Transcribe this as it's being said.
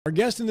Our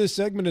guest in this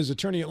segment is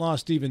attorney at law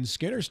Stephen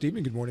Skinner.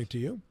 Stephen, good morning to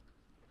you.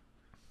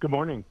 Good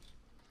morning.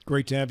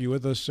 Great to have you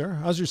with us, sir.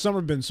 How's your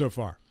summer been so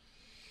far?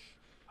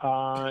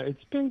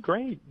 It's been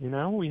great.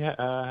 We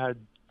had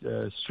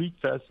Street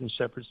Fest in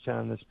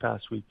Shepherdstown this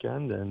past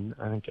weekend, and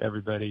I think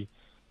everybody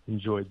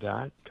enjoyed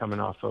that, coming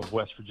off of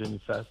West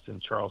Virginia Fest in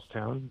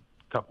Charlestown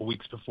a couple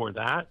weeks before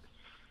that.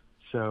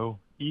 So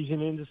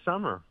easing into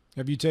summer.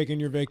 Have you taken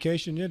your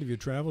vacation yet? Have you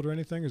traveled or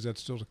anything? Is that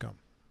still to come?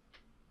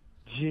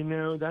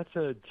 That's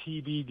a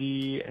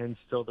TBD and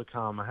still to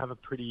come. I have a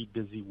pretty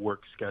busy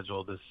work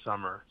schedule this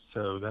summer,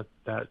 so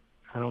that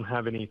I don't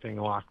have anything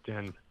locked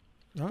in.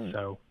 All right.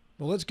 So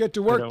well, let's get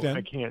to work then.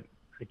 I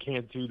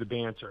can't do the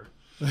banter.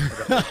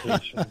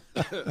 Vacation.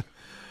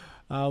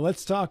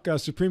 Let's talk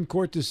Supreme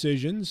Court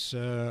decisions.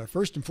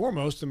 First and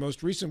foremost, the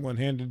most recent one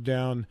handed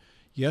down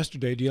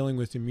yesterday dealing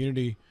with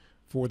immunity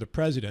for the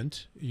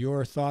president.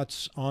 Your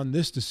thoughts on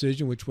this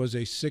decision, which was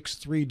a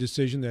 6-3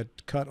 decision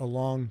that cut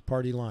along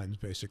party lines,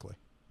 basically?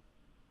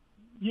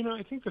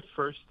 I think the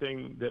first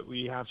thing that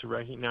we have to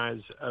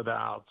recognize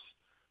about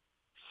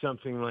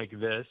something like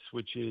this,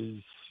 which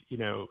is,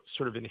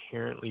 sort of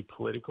inherently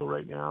political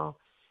right now,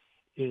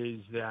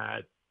 is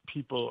that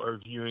people are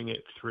viewing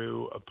it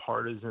through a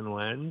partisan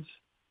lens.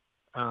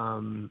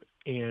 And,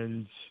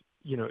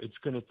 it's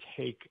going to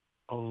take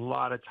a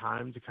lot of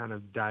time to kind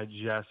of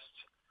digest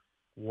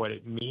what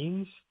it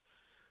means.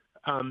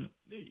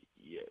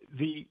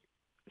 The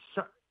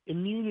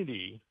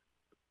immunity,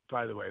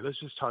 by the way, let's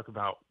just talk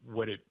about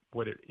what it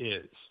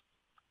is.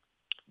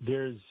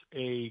 There's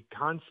a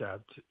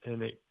concept,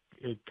 and it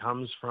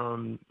comes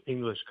from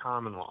English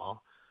common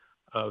law,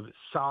 of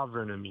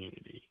sovereign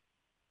immunity,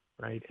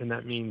 right? And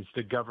that means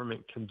the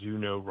government can do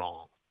no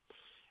wrong.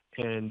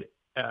 And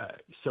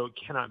so it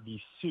cannot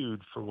be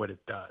sued for what it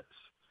does.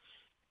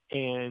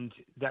 And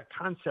that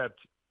concept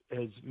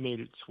has made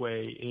its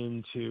way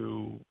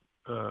into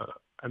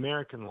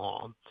American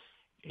law,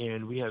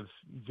 and we have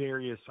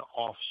various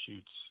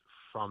offshoots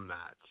from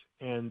that.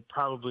 And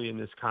probably in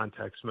this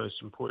context,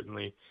 most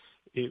importantly,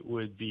 it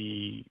would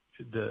be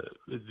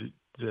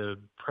the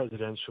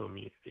presidential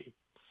immunity.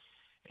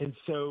 And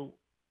so,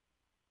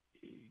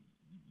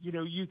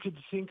 you could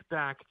think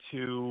back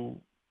to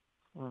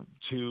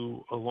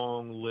a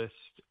long list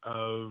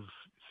of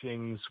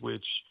things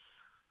which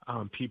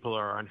people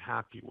are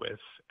unhappy with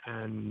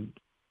and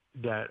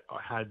that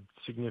had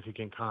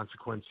significant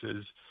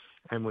consequences,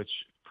 and which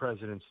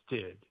presidents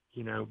did.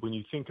 When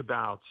you think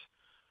about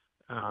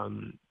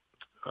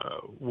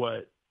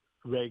what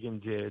Reagan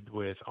did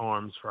with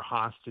arms for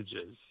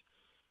hostages,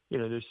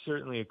 there's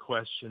certainly a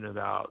question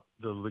about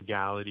the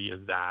legality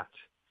of that.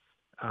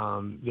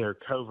 There are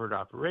covert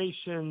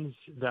operations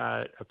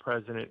that a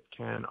president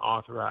can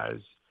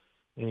authorize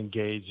and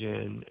engage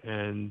in,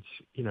 and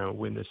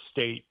when the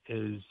state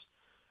is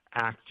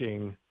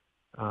acting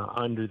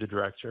under the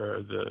director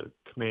of the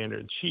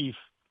commander-in-chief,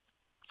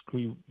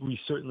 we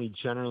certainly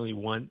generally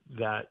want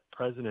that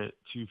president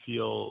to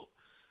feel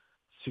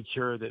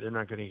secure that they're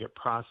not going to get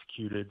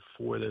prosecuted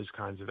for those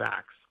kinds of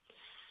acts.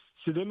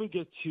 So then we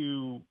get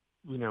to,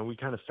 we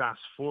kind of fast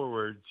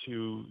forward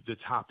to the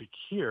topic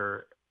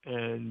here,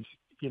 and,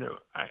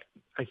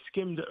 I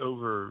skimmed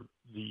over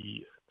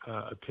the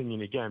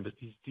opinion again, but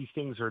these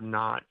things are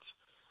not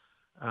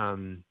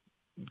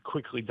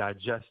quickly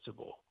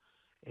digestible.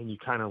 And you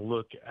kind of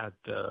look at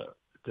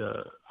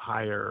the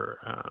higher,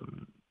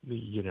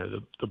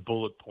 the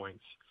bullet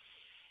points,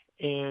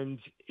 and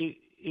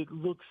it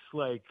looks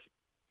like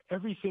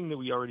everything that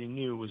we already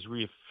knew was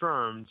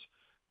reaffirmed,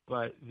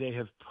 but they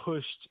have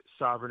pushed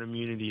sovereign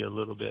immunity a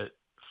little bit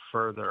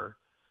further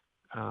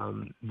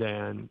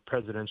than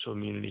presidential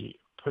immunity,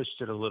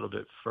 pushed it a little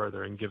bit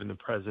further and given the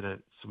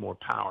president some more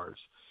powers.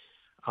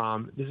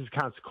 This is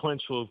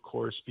consequential, of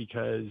course,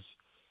 because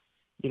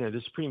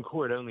the Supreme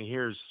Court only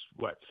hears,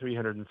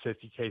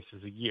 350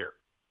 cases a year.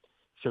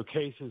 So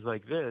cases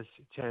like this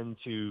tend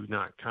to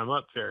not come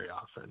up very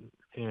often.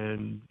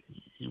 And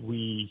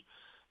we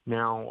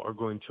now are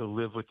going to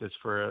live with this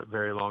for a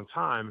very long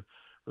time,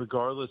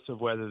 regardless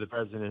of whether the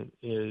president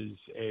is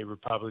a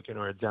Republican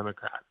or a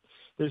Democrat.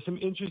 There's some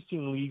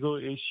interesting legal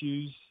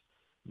issues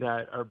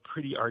that are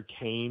pretty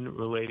arcane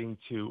relating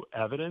to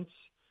evidence.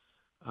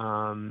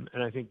 And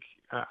I think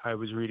I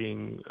was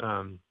reading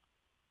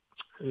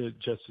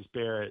Justice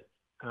Barrett.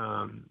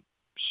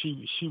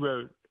 She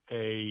wrote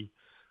a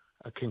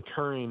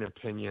concurring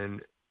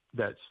opinion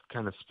that's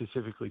kind of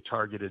specifically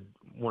targeted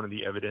one of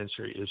the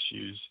evidentiary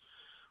issues,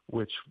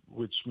 which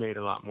made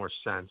a lot more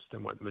sense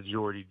than what the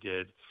majority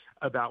did,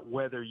 about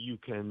whether you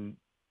can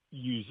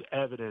use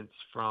evidence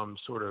from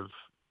sort of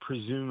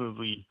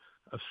presumably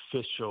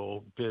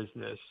official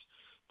business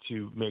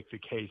to make the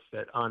case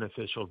that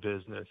unofficial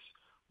business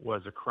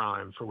was a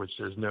crime for which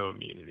there's no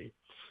immunity.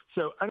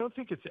 So I don't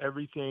think it's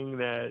everything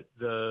that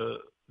the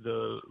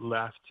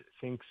left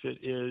thinks it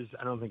is.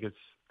 I don't think it's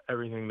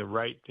everything the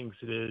right thinks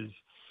it is.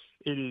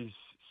 It is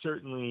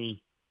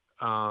certainly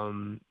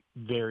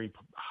very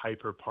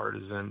hyper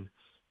partisan,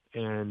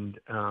 and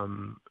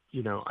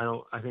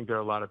I think there are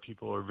a lot of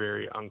people who are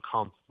very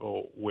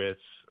uncomfortable with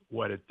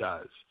what it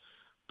does.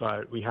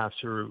 But we have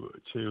to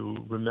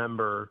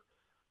remember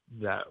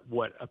that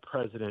what a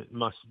president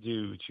must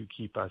do to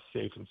keep us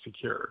safe and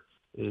secure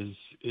is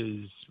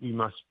we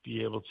must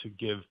be able to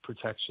give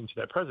protection to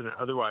that president.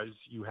 Otherwise,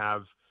 you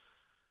have,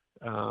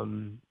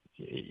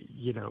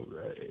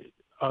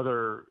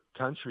 other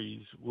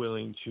countries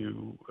willing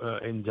to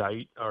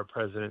indict our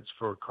presidents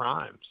for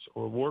crimes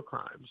or war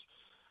crimes,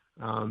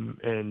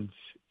 and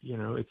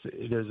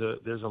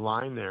there's a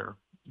line there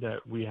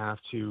that we have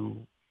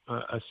to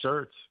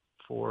assert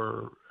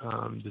for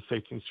the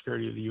safety and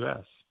security of the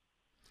U.S.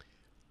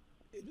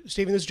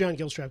 Stephen, this is John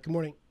Gilstrap. Good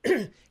morning.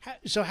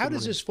 So how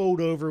does this fold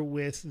over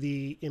with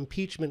the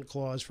impeachment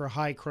clause for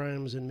high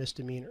crimes and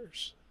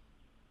misdemeanors?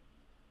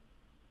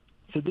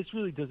 So this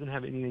really doesn't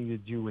have anything to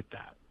do with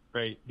that,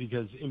 right?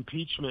 Because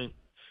impeachment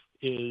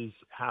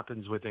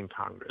happens within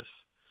Congress,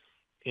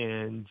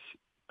 and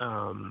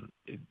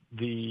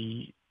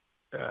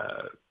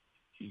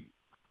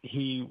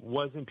he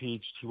was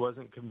impeached. He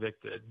wasn't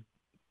convicted,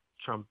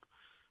 Trump,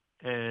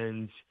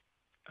 and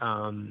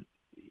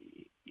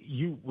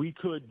we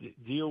could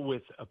deal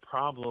with a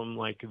problem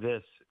like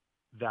this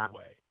that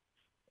way.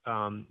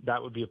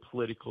 That would be a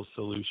political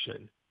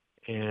solution,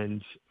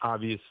 and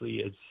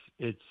obviously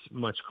it's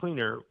much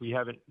cleaner. We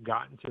haven't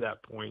gotten to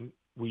that point.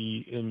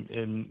 We,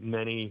 in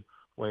many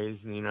ways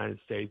in the United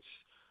States,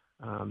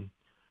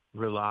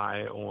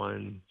 rely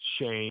on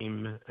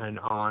shame and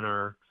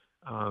honor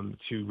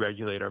to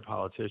regulate our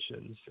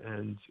politicians.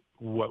 And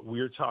what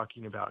we're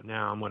talking about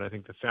now, and what I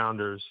think the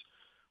founders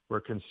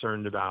were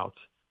concerned about,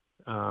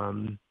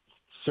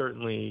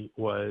 certainly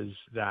was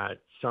that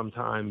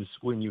sometimes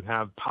when you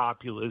have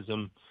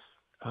populism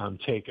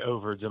take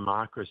over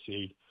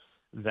democracy,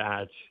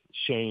 that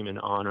shame and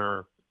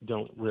honor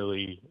don't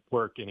really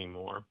work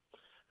anymore.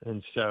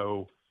 And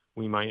so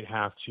we might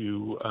have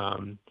to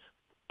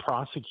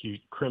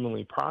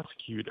criminally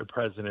prosecute a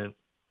president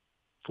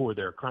for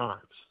their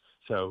crimes.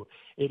 So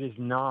it is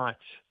not,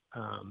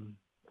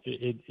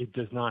 it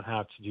does not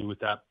have to do with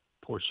that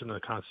portion of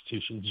the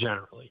Constitution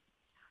generally.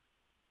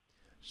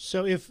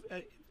 So if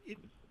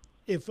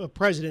a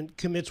president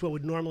commits what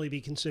would normally be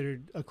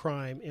considered a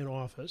crime in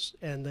office,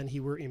 and then he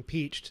were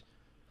impeached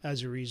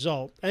as a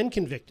result and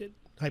convicted,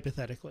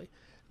 hypothetically,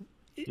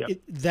 yep.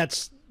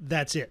 That's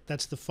it.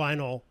 That's the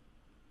final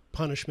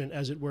punishment,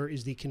 as it were,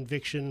 is the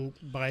conviction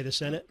by the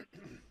Senate?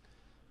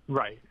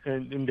 Right,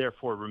 and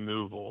therefore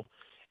removal.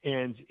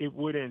 And it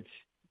would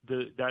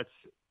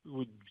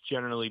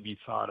generally be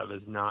thought of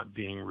as not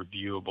being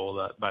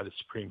reviewable by the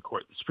Supreme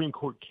Court. The Supreme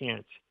Court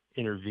can't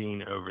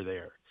intervene over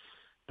there.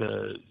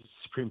 The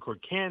Supreme Court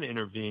can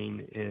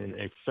intervene in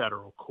a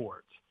federal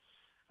court.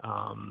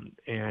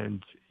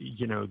 And,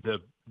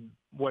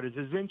 what is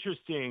as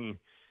interesting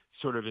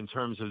sort of in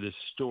terms of this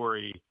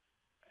story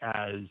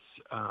as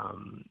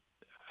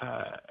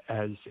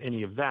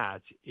any of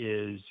that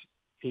is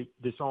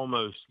this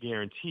almost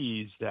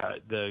guarantees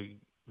that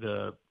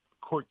the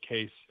court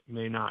case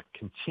may not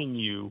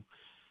continue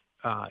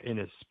in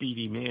a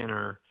speedy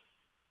manner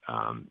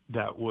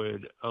that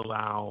would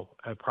allow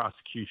a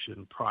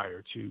prosecution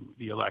prior to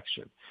the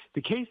election.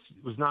 The case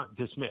was not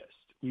dismissed.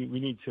 We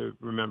need to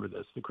remember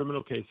this. The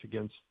criminal case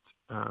against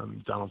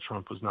Donald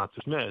Trump was not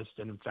dismissed,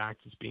 and in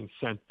fact is being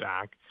sent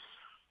back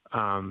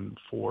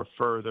for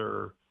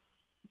further,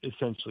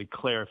 essentially,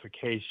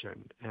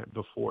 clarification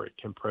before it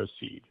can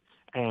proceed.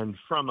 And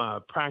from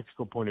a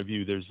practical point of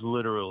view, there's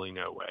literally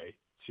no way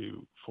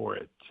for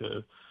it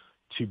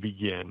to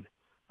begin.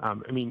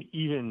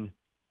 Even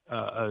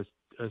a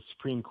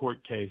Supreme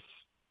Court case,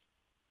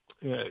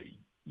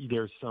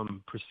 there's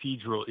some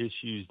procedural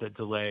issues that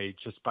delay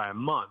just by a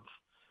month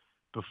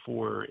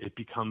before it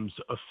becomes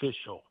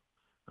official.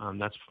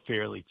 That's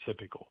fairly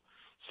typical.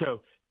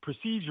 So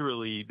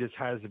procedurally, this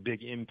has a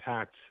big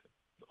impact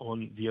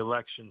on the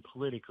election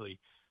politically,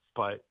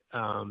 but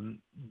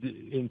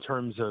in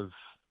terms of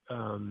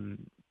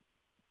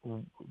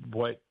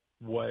what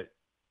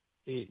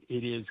it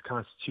is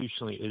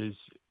constitutionally, it is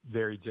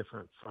very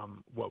different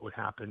from what would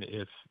happen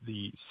if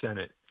the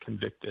Senate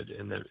convicted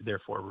and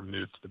therefore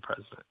removed the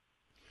president.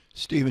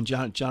 Stephen,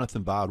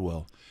 Jonathan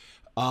Bodwell.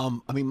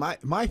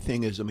 My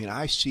thing is,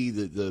 I see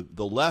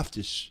the left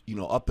is,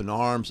 up in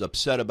arms,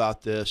 upset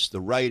about this.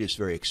 The right is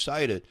very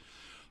excited.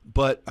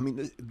 But,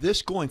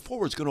 this going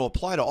forward is going to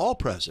apply to all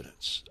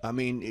presidents.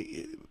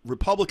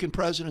 Republican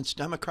presidents,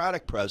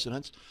 Democratic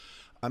presidents.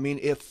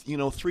 If,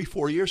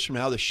 3-4 years from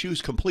now, the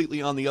shoe's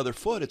completely on the other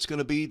foot, it's going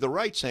to be the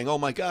right saying, oh,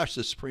 my gosh,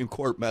 the Supreme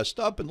Court messed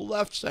up, and the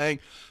left saying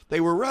they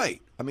were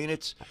right. I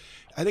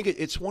think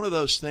it's one of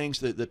those things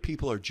that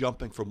people are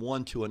jumping from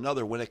one to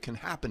another when it can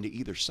happen to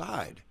either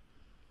side.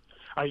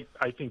 I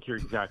think you're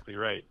exactly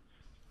right.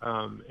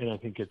 And I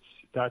think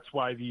that's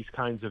why these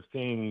kinds of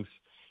things,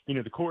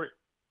 the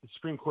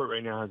Supreme Court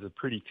right now has a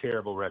pretty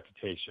terrible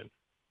reputation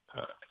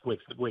with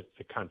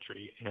the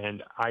country.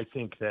 And I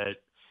think that,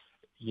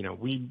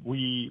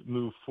 we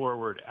move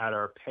forward at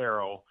our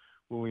peril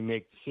when we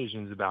make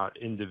decisions about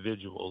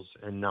individuals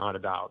and not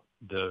about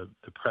the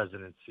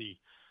presidency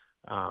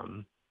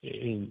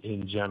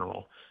in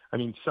general.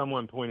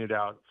 Someone pointed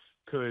out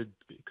could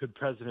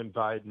President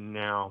Biden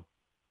now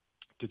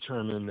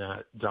determine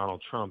that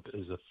Donald Trump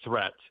is a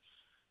threat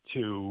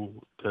to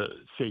the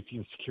safety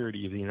and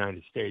security of the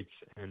United States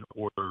and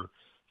order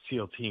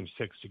SEAL Team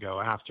 6 to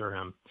go after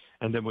him,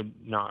 and then would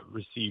not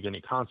receive any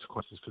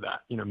consequences for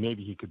that?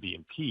 Maybe he could be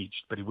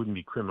impeached, but he wouldn't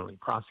be criminally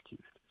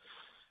prosecuted.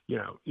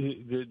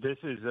 This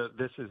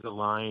is a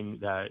line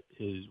that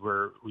is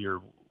where we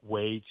are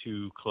way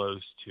too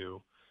close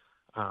to,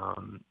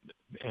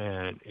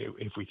 and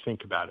if we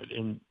think about it,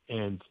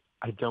 and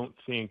I don't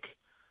think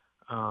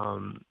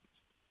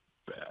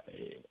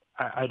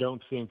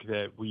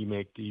that we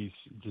make these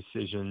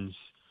decisions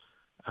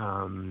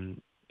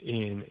in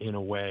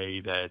a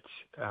way that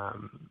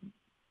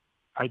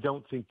I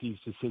don't think these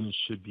decisions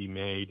should be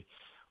made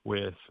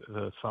with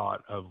the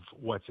thought of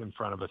what's in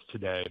front of us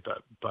today,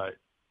 but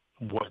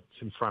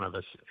what's in front of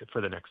us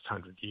for the next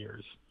 100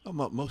 years. Oh,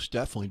 most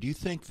definitely. Do you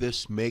think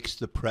this makes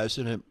the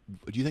president?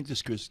 Do you think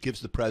this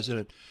gives the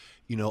president,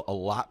 a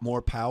lot more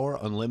power,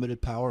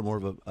 unlimited power, more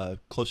of a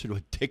closer to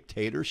a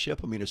dictatorship?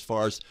 I mean, as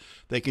far as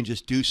they can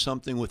just do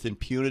something with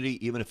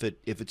impunity, even if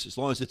it's as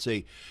long as it's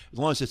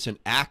an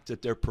act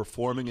that they're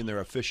performing in their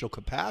official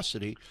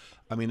capacity.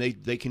 I mean,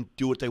 they can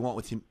do what they want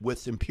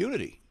with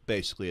impunity,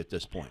 basically, at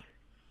this point.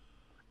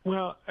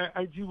 Well,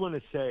 I do want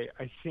to say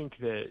I think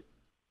that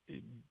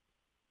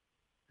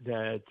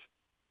the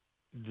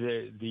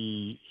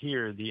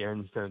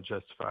ends don't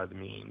justify the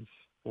means,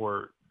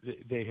 or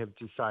they have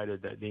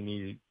decided that they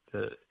need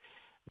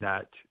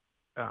that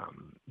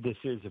this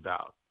is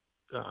about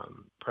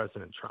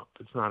President Trump.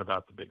 It's not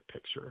about the big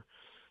picture.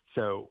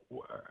 So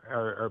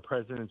our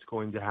president's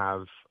going to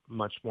have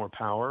much more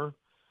power.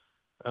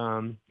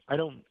 I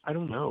don't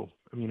know.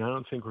 I mean, I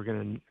don't think we're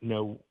going to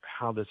know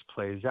how this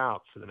plays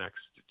out for the next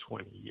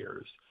 20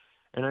 years,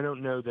 and I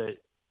don't know that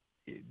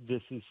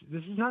this is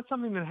not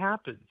something that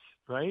happens,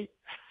 right?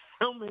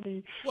 How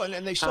many? Well,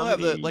 and they still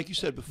have like you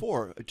said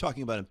before,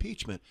 talking about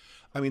impeachment.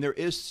 I mean, there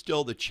is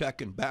still the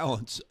check and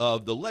balance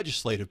of the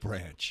legislative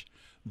branch.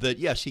 That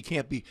yes, he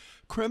can't be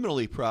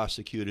criminally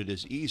prosecuted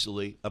as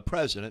easily,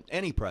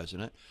 any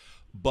president,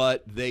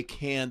 but they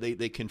can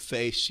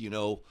face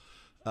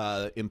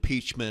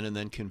impeachment and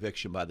then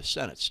conviction by the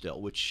Senate still,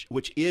 which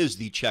is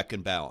the check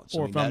and balance.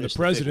 Or if I'm the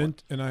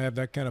president and I have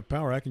that kind of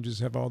power, I can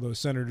just have all those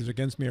senators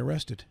against me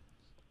arrested.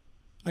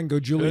 I can go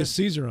Julius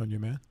Caesar on you,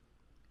 man.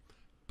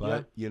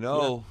 But,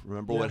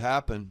 remember what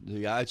happened.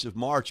 The Ides of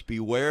March.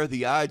 Beware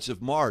the Ides of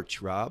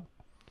March, Rob.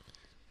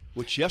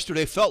 Which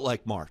yesterday felt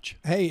like March.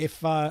 Hey,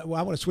 I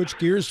want to switch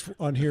gears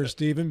on here,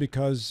 Stephen,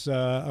 because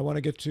I want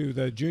to get to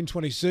the June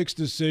 26th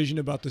decision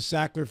about the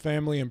Sackler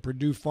family and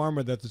Purdue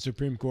Pharma that the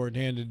Supreme Court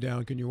handed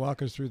down. Can you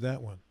walk us through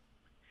that one?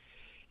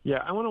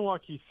 Yeah, I want to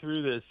walk you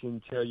through this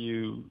and tell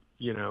you,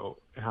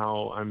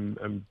 how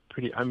I'm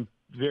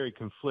very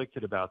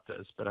conflicted about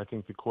this, but I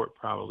think the court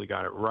probably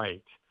got it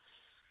right.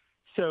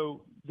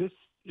 So this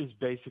is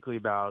basically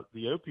about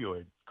the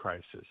opioid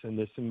crisis, and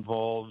this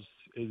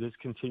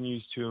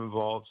continues to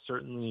involve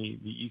certainly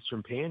the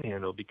Eastern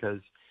Panhandle, because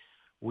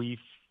we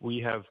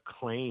have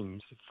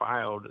claims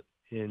filed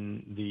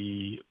in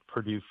the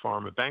Purdue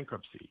Pharma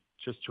bankruptcy.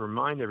 Just to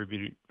remind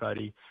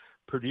everybody,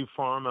 Purdue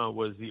Pharma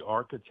was the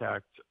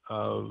architect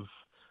of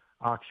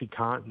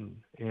OxyContin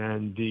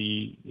and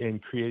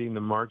creating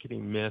the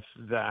marketing myth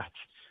that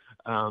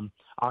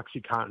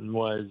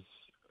OxyContin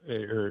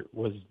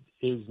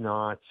is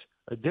not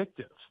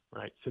addictive,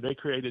 right? So they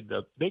created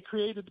the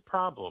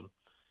problem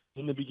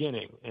in the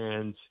beginning,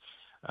 and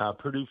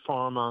Purdue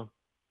Pharma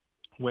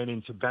went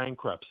into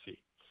bankruptcy,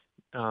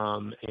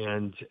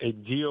 and a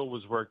deal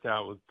was worked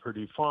out with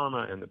Purdue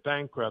Pharma and the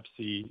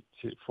bankruptcy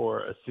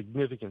for a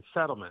significant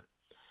settlement.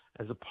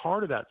 As a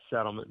part of that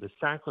settlement, the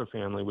Sackler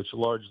family, which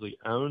largely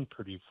owned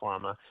Purdue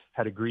Pharma,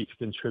 had agreed to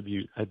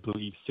contribute, I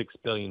believe, $6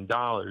 billion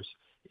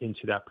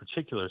into that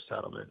particular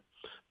settlement.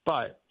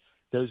 But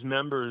those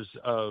members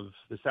of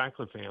the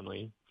Sackler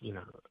family,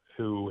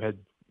 who had,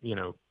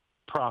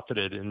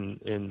 profited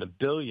in the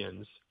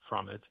billions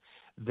from it,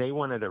 they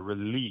wanted a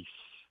release.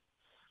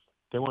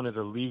 They wanted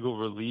a legal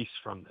release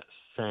from this,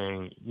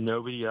 saying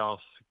nobody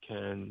else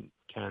can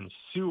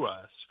sue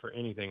us for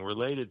anything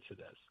related to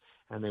this.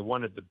 And they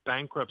wanted the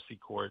bankruptcy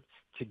court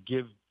to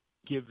give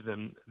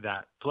them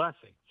that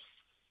blessing.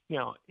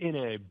 Now, in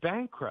a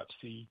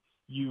bankruptcy,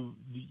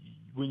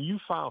 when you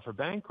file for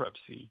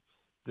bankruptcy,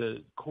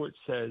 the court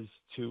says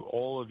to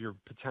all of your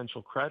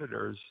potential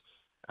creditors,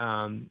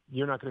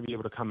 you're not going to be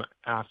able to come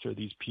after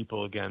these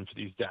people again for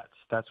these debts.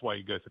 That's why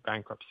you go through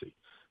bankruptcy.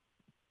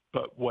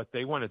 But what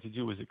they wanted to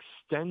do was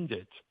extend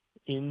it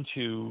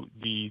into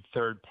the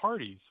third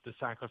parties, the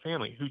Sackler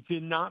family, who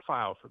did not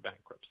file for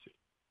bankruptcy,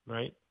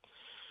 right?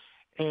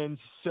 And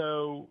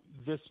so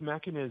this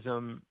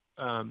mechanism,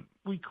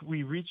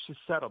 we reached a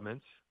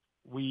settlement,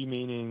 we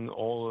meaning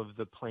all of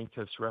the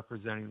plaintiffs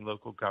representing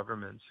local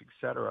governments, et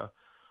cetera,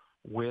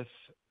 with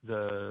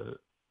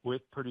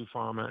Purdue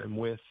Pharma and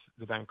with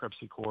the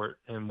bankruptcy court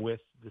and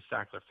with the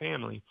Sackler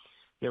family.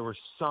 There were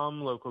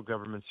some local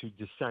governments who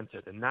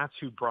dissented, and that's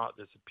who brought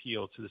this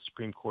appeal to the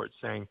Supreme Court,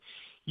 saying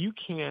you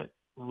can't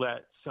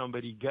let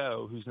somebody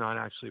go who's not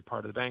actually a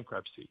part of the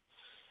bankruptcy.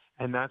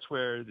 And that's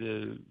where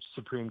the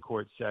Supreme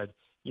Court said,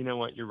 you know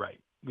what, you're right.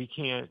 We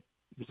can't,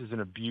 this is an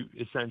abuse,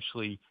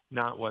 essentially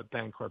not what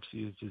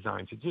bankruptcy is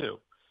designed to do.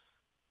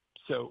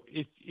 So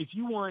if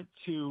you want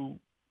to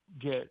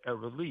get a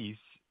release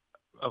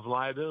of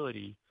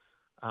liability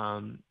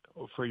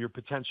for your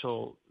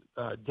potential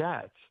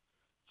debt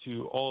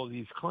to all of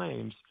these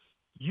claims,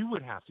 you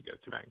would have to go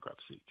through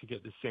bankruptcy to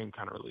get the same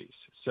kind of release.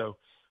 So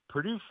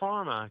Purdue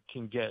Pharma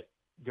can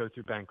go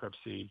through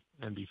bankruptcy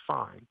and be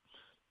fine.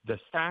 The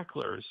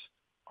Sacklers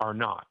are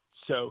not.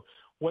 So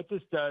what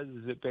this does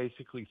is it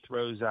basically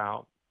throws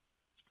out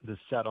the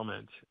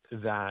settlement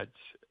that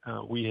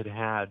we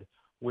had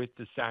with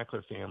the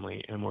Sackler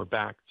family, and we're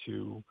back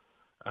to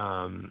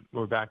I'm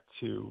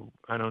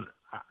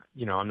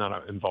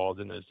not involved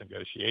in those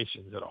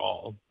negotiations at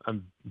all.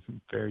 I'm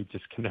very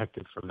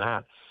disconnected from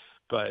that.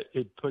 But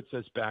it puts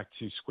us back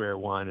to square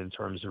one in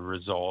terms of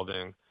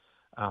resolving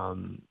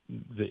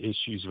the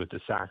issues with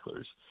the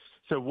Sacklers.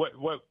 So what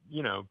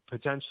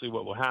potentially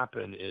what will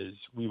happen is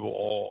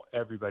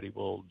everybody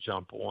will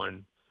jump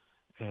on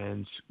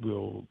and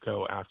we'll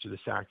go after the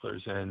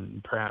Sacklers,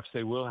 and perhaps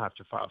they will have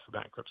to file for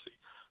bankruptcy.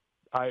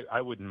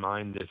 I wouldn't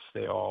mind if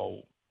they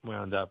all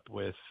wound up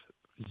with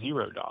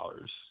 $0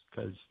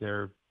 because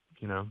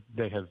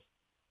they have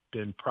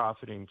been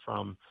profiting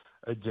from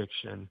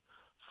addiction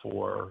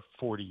for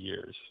 40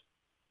 years.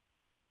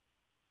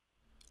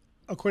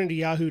 According to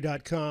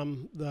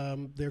Yahoo.com,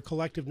 their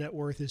collective net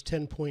worth is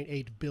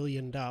 $10.8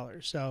 billion.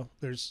 So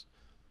there's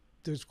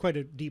quite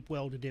a deep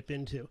well to dip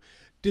into.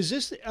 Does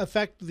this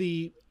affect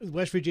the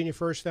West Virginia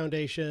First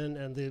Foundation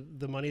and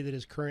the money that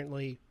is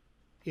currently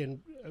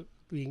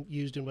being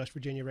used in West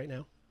Virginia right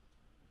now?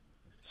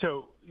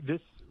 So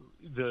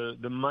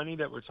the money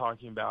that we're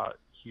talking about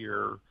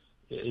here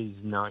is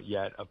not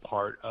yet a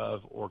part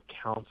of or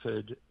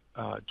counted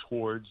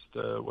towards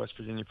the West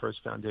Virginia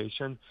First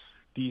Foundation.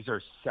 These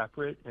are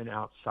separate and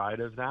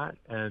outside of that,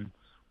 and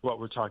what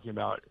we're talking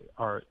about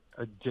are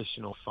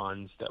additional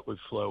funds that would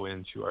flow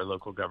into our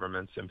local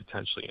governments and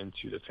potentially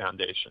into the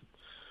foundation.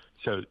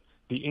 So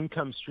the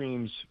income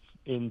streams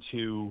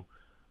into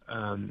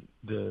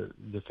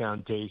the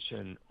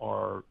foundation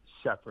are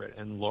separate,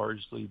 and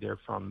largely they're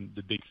from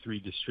the big three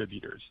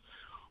distributors.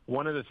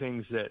 One of the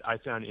things that I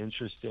found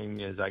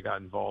interesting as I got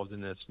involved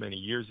in this many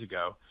years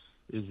ago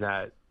is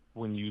that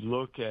when you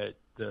look at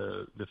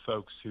the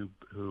folks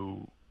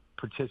who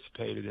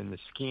participated in the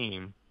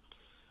scheme,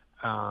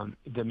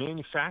 the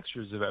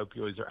manufacturers of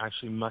opioids are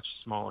actually much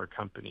smaller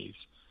companies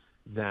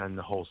than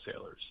the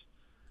wholesalers,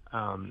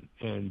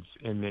 and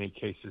in many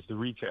cases the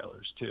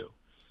retailers too.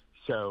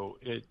 So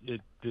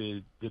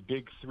the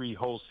big three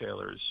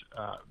wholesalers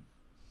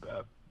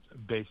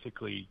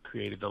basically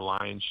created the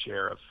lion's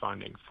share of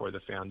funding for the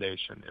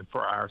foundation and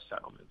for our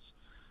settlements,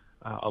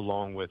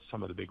 along with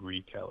some of the big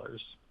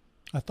retailers.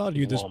 I thought of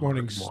you this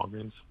morning,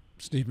 Walgreens.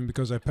 Stephen,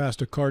 because I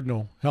passed a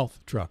Cardinal Health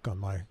truck on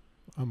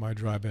my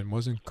drive-in.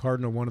 Wasn't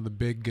Cardinal one of the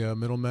big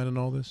middlemen in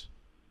all this?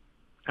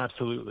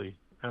 Absolutely.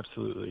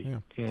 Yeah.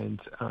 And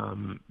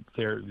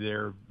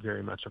they're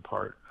very much a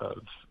part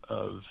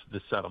of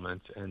the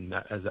settlement, and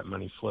as that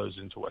money flows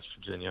into West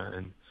Virginia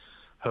and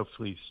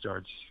hopefully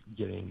starts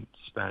getting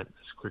spent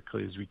as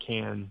quickly as we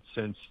can,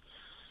 since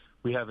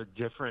we have a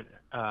different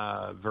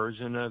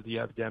version of the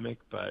epidemic,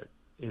 but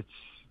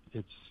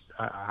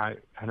I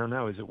don't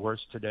know. Is it worse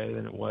today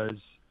than it was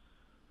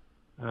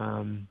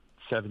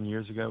 7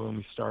 years ago when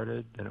we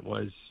started, than it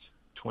was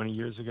 20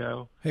 years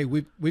ago? Hey,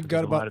 we've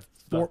got about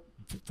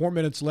 4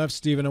 minutes left,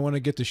 Stephen. I want to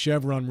get to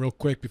Chevron real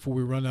quick before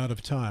we run out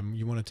of time.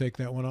 You want to take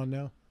that one on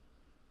now?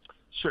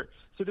 Sure.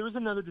 So there was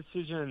another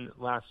decision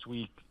last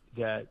week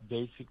that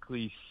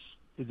basically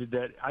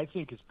that I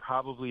think is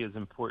probably as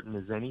important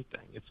as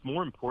anything. It's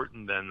more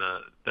important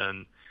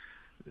than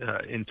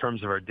in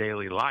terms of our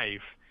daily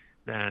life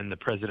than the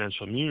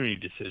presidential immunity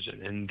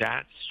decision, and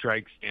that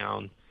strikes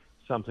down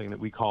something that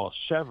we call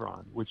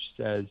Chevron, which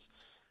says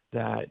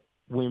that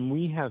when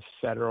we have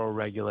federal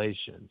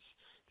regulations,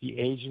 the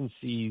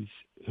agencies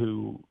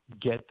who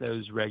get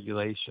those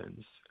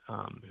regulations,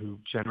 who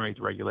generate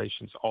the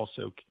regulations,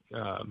 also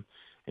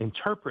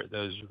interpret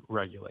those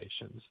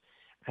regulations,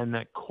 and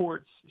that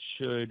courts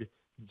should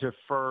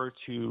defer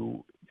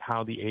to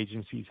how the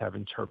agencies have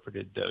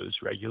interpreted those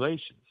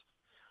regulations.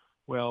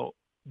 Well,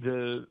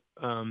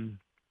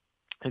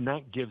 and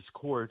that gives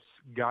courts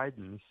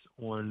guidance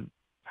on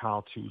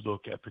how to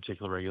look at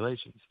particular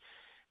regulations.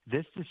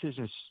 This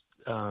decision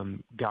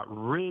got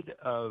rid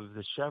of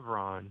the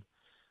Chevron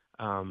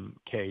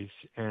case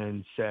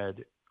and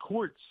said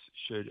courts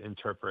should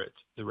interpret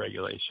the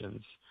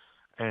regulations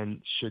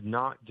and should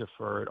not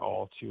defer at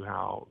all to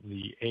how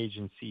the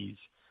agencies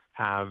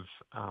have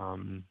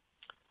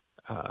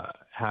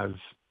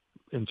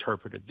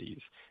interpreted these.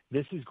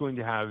 This is going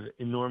to have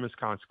enormous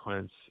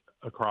consequence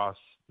across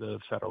the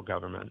federal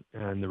government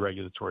and the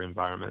regulatory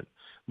environment,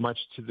 much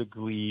to the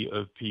glee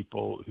of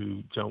people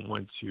who don't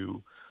want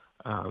to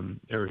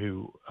or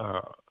who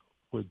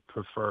would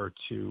prefer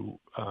to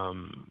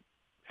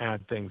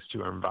add things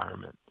to our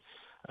environment.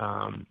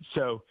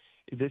 So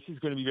this is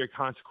going to be very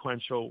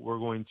consequential. We're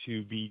going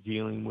to be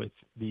dealing with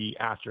the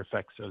after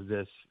effects of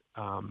this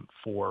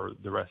for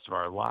the rest of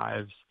our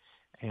lives,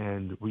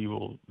 and we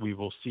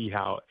will see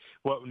how.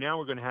 Well, now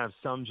we're going to have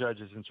some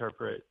judges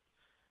interpret,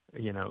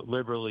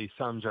 liberally.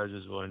 Some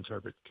judges will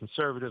interpret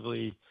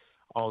conservatively.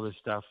 All this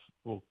stuff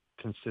will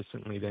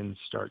consistently then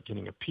start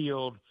getting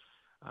appealed.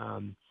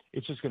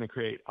 It's just going to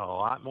create a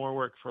lot more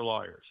work for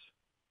lawyers.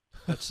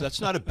 That's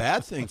not a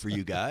bad thing for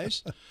you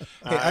guys.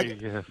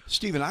 Hey,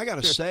 Stephen, I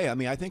got to say, I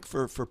mean, I think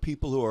for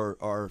people who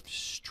are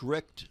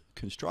strict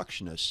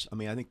constructionists, I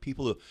mean, I think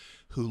people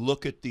who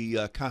look at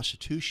the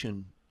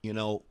Constitution,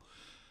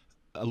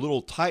 a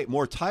little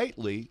more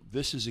tightly,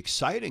 this is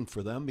exciting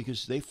for them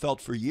because they felt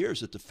for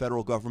years that the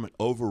federal government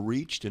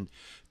overreached and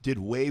did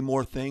way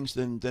more things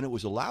than it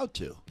was allowed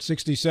to.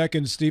 60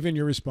 seconds, Stephen,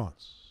 your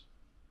response.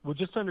 Well,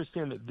 just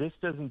understand that this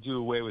doesn't do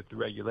away with the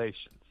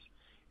regulations.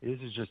 This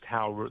is just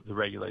how the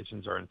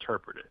regulations are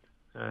interpreted.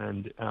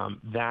 And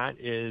that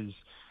is,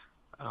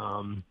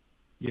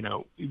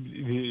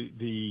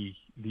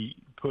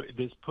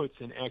 this puts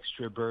an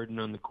extra burden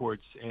on the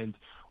courts. And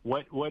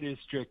what is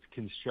strict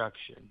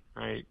construction,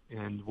 right?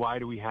 And why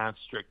do we have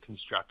strict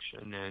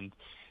construction? And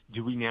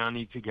do we now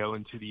need to go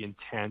into the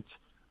intent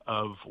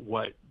of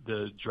what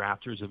the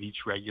drafters of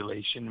each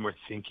regulation were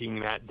thinking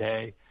that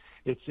day?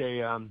 It's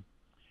a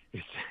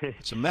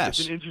mess.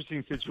 It's an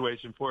interesting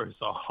situation for us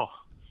all.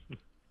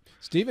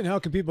 Stephen, how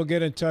can people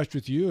get in touch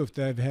with you if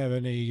they have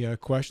any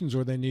questions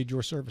or they need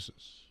your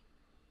services?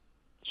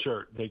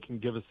 Sure. They can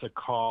give us a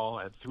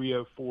call at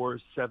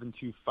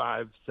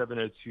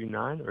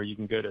 304-725-7029, or you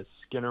can go to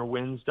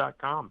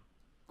skinnerwins.com.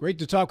 Great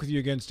to talk with you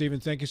again, Stephen.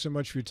 Thank you so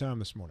much for your time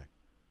this morning.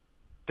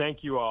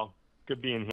 Thank you all. Good being here.